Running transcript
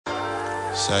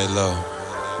Shiloh,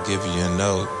 give you a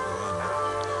note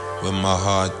with my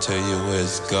heart, tell you where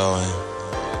it's going.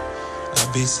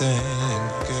 I be saying,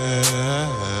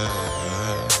 girl,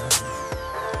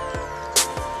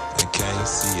 I can't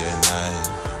see at night,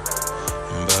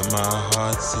 but my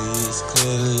heart sees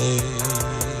clearly.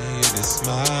 It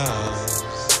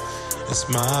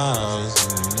smiles,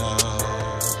 you know.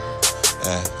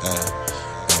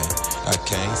 I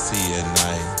can't see at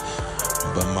night,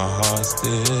 but my heart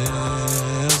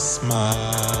still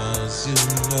smiles, you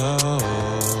know.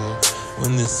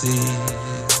 When the seas,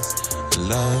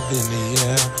 love in the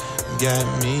air, got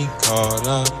me caught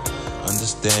up.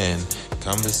 Understand,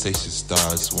 conversation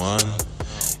starts one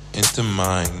into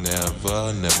mine,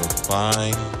 never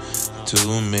find.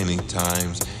 Too many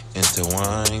times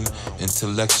intertwined,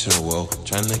 intellectual,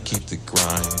 trying to keep the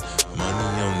grind.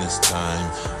 Money on this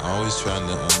time, always trying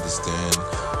to understand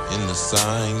in the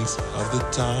signs of the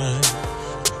time.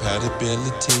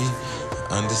 Compatibility,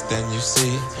 understand, you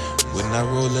see. When I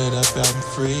roll it up, I'm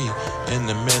free in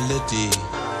the melody.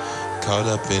 Caught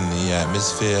up in the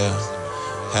atmosphere,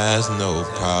 has no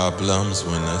problems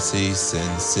when I see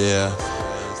sincere.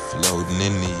 Floating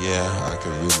in the air, I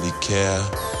can really care.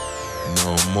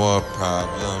 No more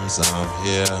problems, I'm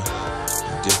here.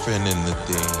 Different in the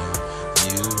theme,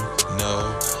 you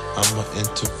know. I'm an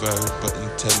introvert, but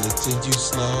intelligent. You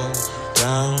slow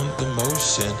down the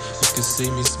motion. You can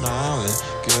see me smiling,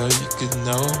 girl, you could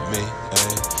know me.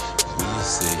 Hey, we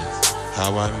see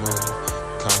how I move,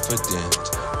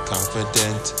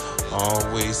 confident,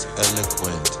 always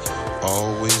eloquent,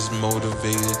 always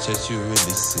motivated, just you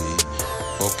really see.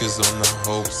 Focus on the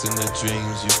hopes and the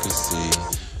dreams you could see.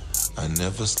 I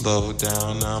never slow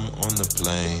down, I'm on the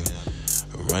plane,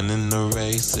 running the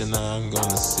race, and I'm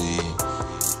gonna see.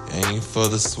 Ain't for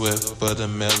the swift, but a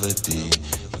melody.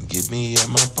 Get me at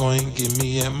my point, get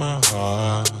me at my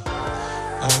heart.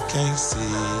 I can't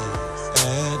see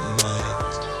at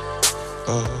night,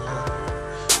 oh,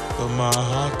 but my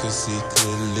heart could see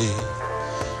clearly.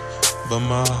 But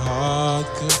my heart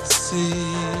could see.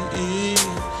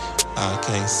 I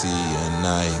can't see at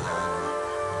night,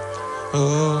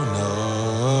 oh no,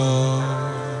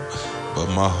 but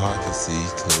my heart can see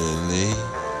clearly.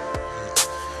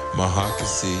 My heart can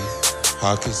see,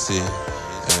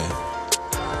 hey.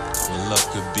 What love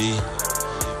could be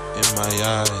in my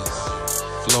eyes,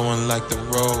 flowing like the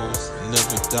rose,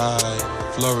 never die,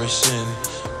 flourishing,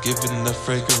 giving the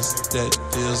fragrance that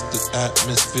fills the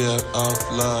atmosphere of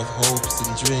love, hopes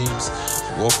and dreams.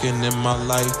 Walking in my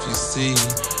life, you see,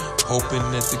 hoping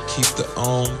that to keep the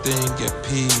own thing at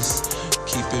peace,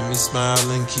 keeping me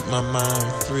smiling, keep my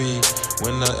mind free.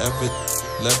 When I ever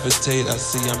levitate, I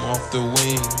see I'm off the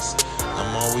wings.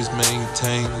 I'm always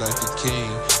maintained like a king.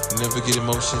 Never get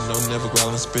emotion, no, never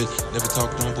growling spit. Never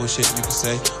talk no bullshit, you can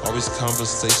say. Always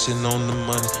conversation on the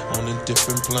money, on a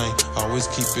different plane. Always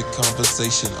keep it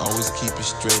conversation, always keep it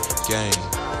straight game.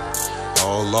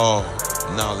 All law,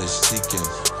 knowledge seeking,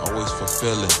 always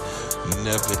fulfilling,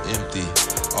 never empty.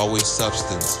 Always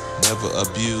substance, never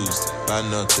abused by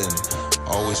nothing.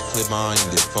 Always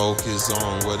clear-minded, focus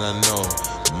on what I know.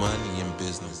 Money and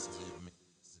business.